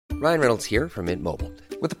Ryan Reynolds here from Mint Mobile.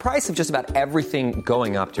 With the price of just about everything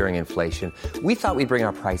going up during inflation, we thought we'd bring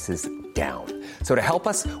our prices down. So to help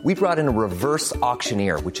us, we brought in a reverse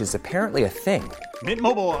auctioneer, which is apparently a thing. Mint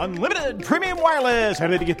Mobile Unlimited Premium Wireless. How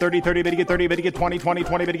to get 30, 30, bit to get 30, bit to get 20, 20,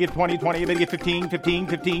 20, bit to get 20, 20, bit to get 15, 15,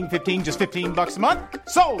 15, 15, just $15 a month?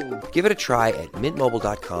 Sold! Give it a try at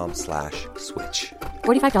mintmobile.com/switch.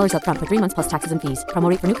 $45 up front for 3 months plus taxes and fees. Promo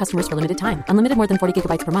rate for new customers for limited time. Unlimited more than 40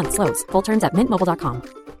 gigabytes per month. Slows full terms at mintmobile.com.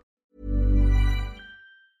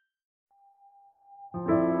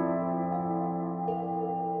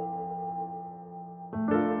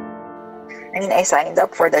 I mean, I signed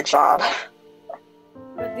up for the job.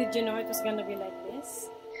 But did you know it was gonna be like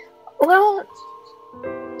this? Well,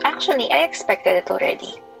 actually, I expected it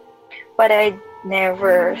already. But I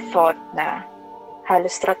never thought na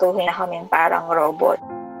halos tratuhin na kaming parang robot.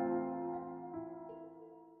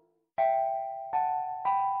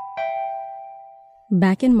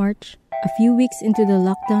 Back in March, a few weeks into the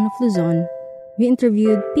lockdown of Luzon, we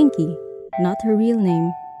interviewed Pinky, not her real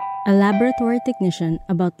name, a laboratory technician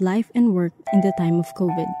about life and work in the time of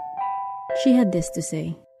COVID. She had this to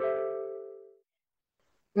say.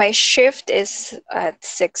 My shift is at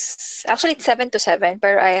 6. Actually, it's 7 to 7,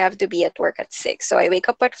 but I have to be at work at 6. So I wake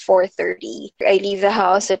up at 4:30. I leave the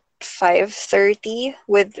house at 5:30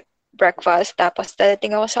 with breakfast. Tapos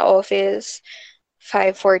dadating ako sa office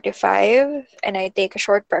 5:45 and I take a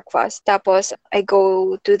short breakfast. Tapos I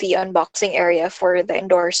go to the unboxing area for the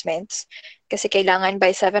endorsements. Kasi kailangan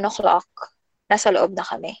by 7 o'clock, nasa loob na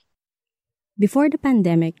kami. Before the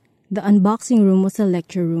pandemic, the unboxing room was a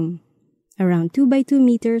lecture room. Around 2 by 2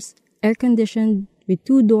 meters, air-conditioned, with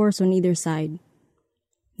 2 doors on either side.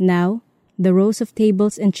 Now, the rows of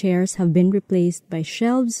tables and chairs have been replaced by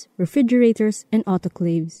shelves, refrigerators, and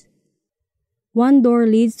autoclaves. One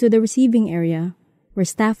door leads to the receiving area, where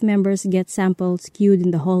staff members get samples queued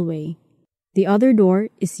in the hallway. The other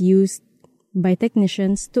door is used by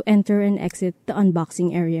technicians to enter and exit the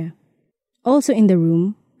unboxing area. Also in the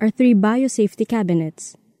room are 3 biosafety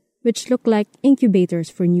cabinets, which look like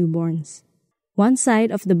incubators for newborns. One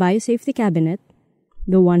side of the biosafety cabinet,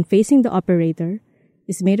 the one facing the operator,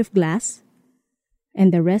 is made of glass,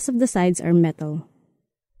 and the rest of the sides are metal.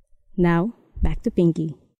 Now, back to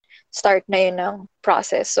Pinky. Start na yun ang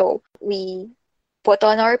process. So, we put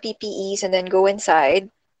on our PPEs and then go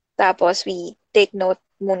inside. Tapos, we take note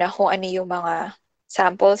muna kung ano yung mga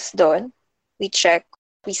samples doon. We check,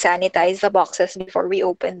 we sanitize the boxes before we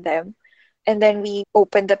open them. And then we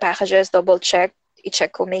open the packages, double check,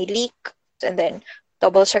 i-check kung may leak, and then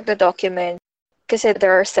double check the document. Kasi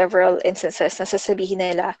there are several instances na sasabihin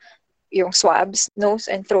nila yung swabs, nose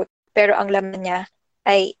and throat. Pero ang laman niya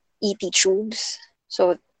ay ET tubes.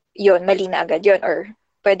 So, yun, mali na agad yun. Or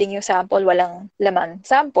pwedeng yung sample, walang laman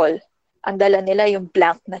sample. Ang dala nila yung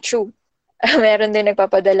blank na tube. Meron din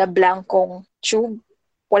nagpapadala blankong tube.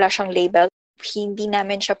 Wala siyang label. Hindi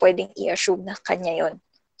namin siya pwedeng i-assume na kanya yon.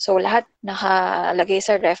 So, lahat nakalagay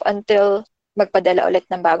sa ref until magpadala ulit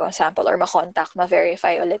ng bagong sample or ma-contact,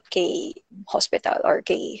 ma-verify ulit kay hospital or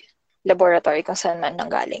kay laboratory kung saan man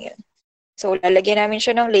nanggaling yun. So, lalagyan namin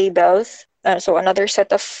siya ng labels. So, another set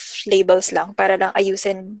of labels lang para lang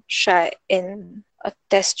ayusin siya in a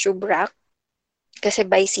test tube rack. Kasi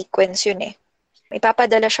by sequence yun eh.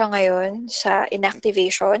 Ipapadala siya ngayon sa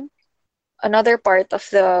inactivation, another part of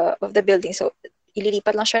the building. So,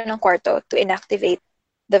 ililipat lang siya ng kwarto to inactivate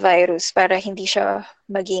the virus para hindi siya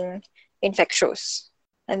maging infectious.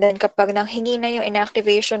 And then kapag nanghingi na yung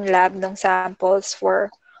inactivation lab ng samples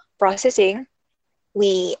for processing,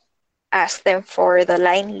 we ask them for the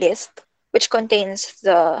line list which contains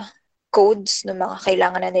the codes ng mga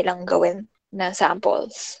kailangan na nilang gawin na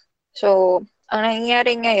samples. So, ang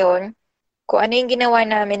nangyayari ngayon, kung ano yung ginawa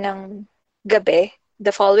namin ng gabi,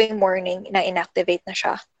 the following morning, na-inactivate na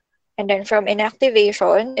siya. And then from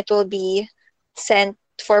inactivation, it will be sent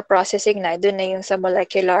for processing na. Doon na yung sa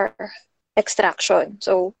molecular extraction.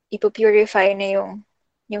 So, ipupurify na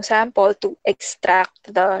yung sample to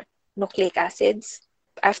extract the nucleic acids.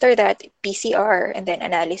 After that, PCR and then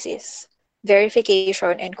analysis,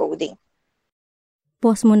 verification, and coding.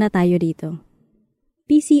 Pause muna tayo dito.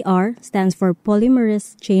 PCR stands for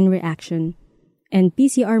polymerase chain reaction, and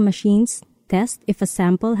PCR machines test if a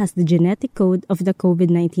sample has the genetic code of the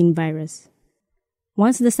COVID-19 virus.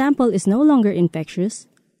 Once the sample is no longer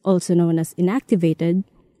infectious, also known as inactivated,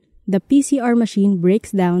 the PCR machine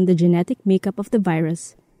breaks down the genetic makeup of the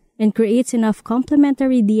virus and creates enough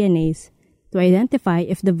complementary DNAs to identify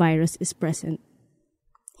if the virus is present.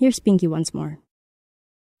 Here's Pinky once more.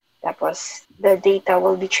 Tapos, the data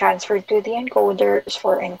will be transferred to the encoders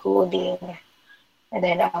for encoding And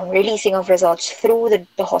then releasing of results through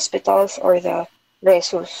the hospitals or the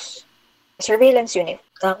RESUS surveillance unit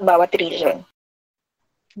ng bawat region.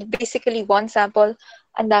 Basically, one sample,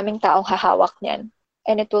 ang daming taong hahawak niyan.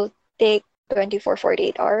 And it will take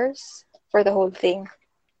 24-48 hours for the whole thing.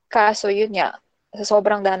 Kaso yun nga, sa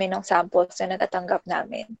sobrang dami ng samples na natatanggap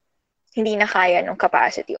namin, hindi na kaya ng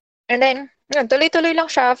capacity. And then, tuloy-tuloy lang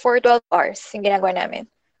siya for 12 hours yung ginagawa namin.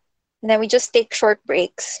 And then we just take short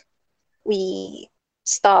breaks. We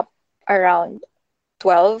stop around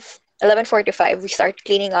 11:45. We start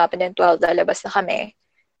cleaning up and then 12 lalabas na kami.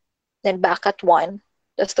 Then back at 1.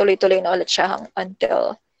 Tapos tuloy-tuloy na ulit siya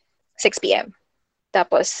until 6 p.m.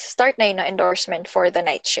 Tapos start na yun na endorsement for the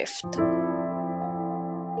night shift.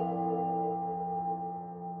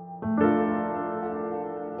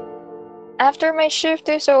 After my shift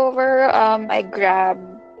is over, I grab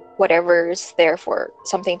whatever's there for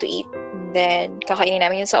something to eat. Then, kakainin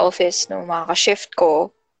namin yun sa office nung mga ka-shift ko.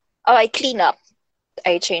 I clean up.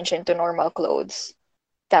 I change into normal clothes.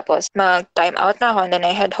 Tapos, mag-time out na ako and then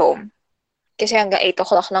I head home. Kasi hanggang 8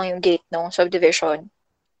 o'clock lang yung gate ng subdivision.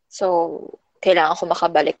 So, kailangan ko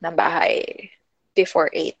makabalik ng bahay before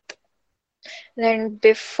 8. Then,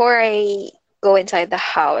 before I go inside the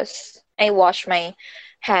house, I wash my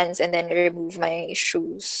hands and then remove my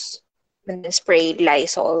shoes. And then spray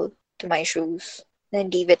Lysol to my shoes.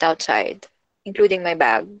 Then leave it outside, including my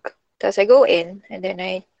bag. Tapos I go in and then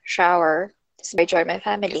I shower. Tapos I join my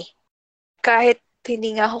family. Kahit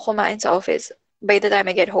hindi nga ako kumain sa office, by the time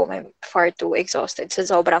I get home, I'm far too exhausted. So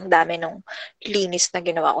sobrang dami nung linis na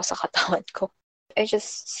ginawa ko sa katawan ko. I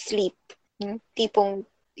just sleep. Yung tipong,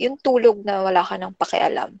 yung tulog na wala ka ng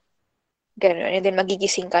pakialam. Ganun. And then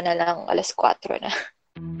magigising ka na lang 4:00 na.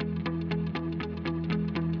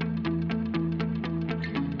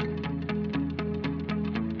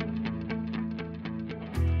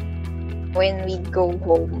 When we go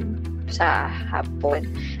home sa hapon,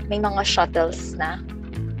 may mga shuttles na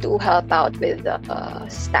to help out with the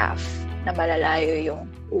staff na malalayo yung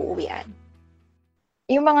uuwian.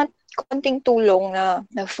 Yung mga konting tulong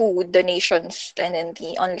na food, donations, and then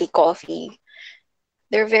the only coffee,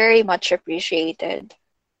 they're very much appreciated.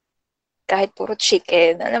 Kahit puro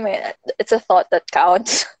chicken, alam mo yun, it's a thought that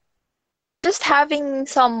counts. Just having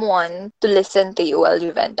someone to listen to you while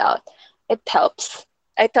you vent out, it helps.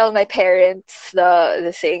 I tell my parents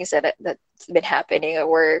the things that's been happening at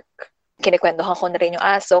work. Kinikwentuhan ko na rin yung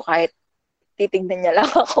aso kahit titignan niya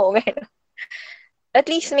lang ako. At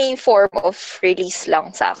least may form of release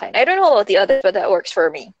lang sa akin. I don't know about the others, but that works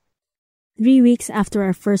for me. 3 weeks after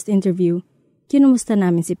our first interview, kinumusta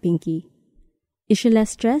namin si Pinky. Is she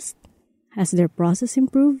less stressed? Has their process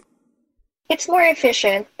improved? It's more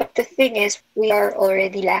efficient, but the thing is, we are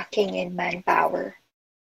already lacking in manpower.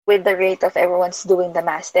 With the rate of everyone's doing the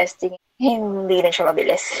mass testing, hindi na siya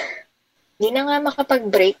mabilis. Hindi na nga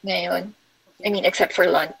makapag-break ngayon. I mean, except for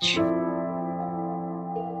lunch.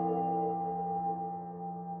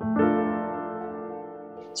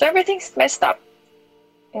 So everything's messed up.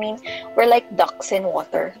 I mean, we're like ducks in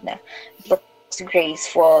water. Na it looks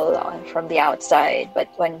graceful from the outside, but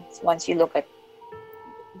once you look at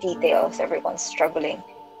details, everyone's struggling.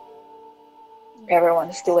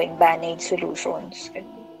 Everyone's doing band-aid solutions.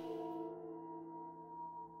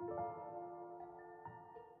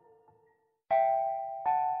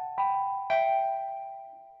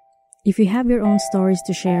 If you have your own stories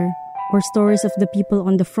to share or stories of the people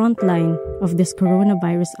on the front line of this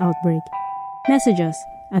coronavirus outbreak, message us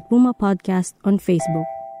at Puma Podcast on Facebook.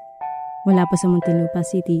 Mula pa sa Muntinlupa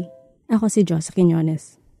City, ako si Josa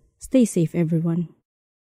Quiñones. Stay safe, everyone.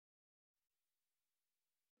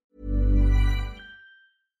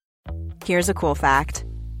 Here's a cool fact.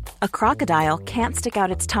 A crocodile can't stick out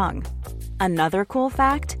its tongue. Another cool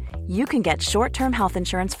fact, you can get short-term health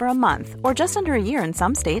insurance for a month or just under a year in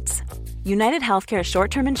some states. United Healthcare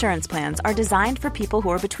short-term insurance plans are designed for people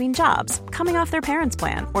who are between jobs, coming off their parents'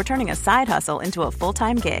 plan, or turning a side hustle into a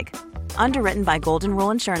full-time gig. Underwritten by Golden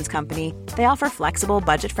Rule Insurance Company, they offer flexible,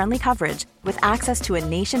 budget-friendly coverage with access to a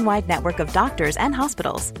nationwide network of doctors and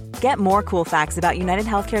hospitals. Get more cool facts about United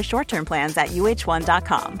Healthcare short-term plans at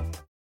uh1.com.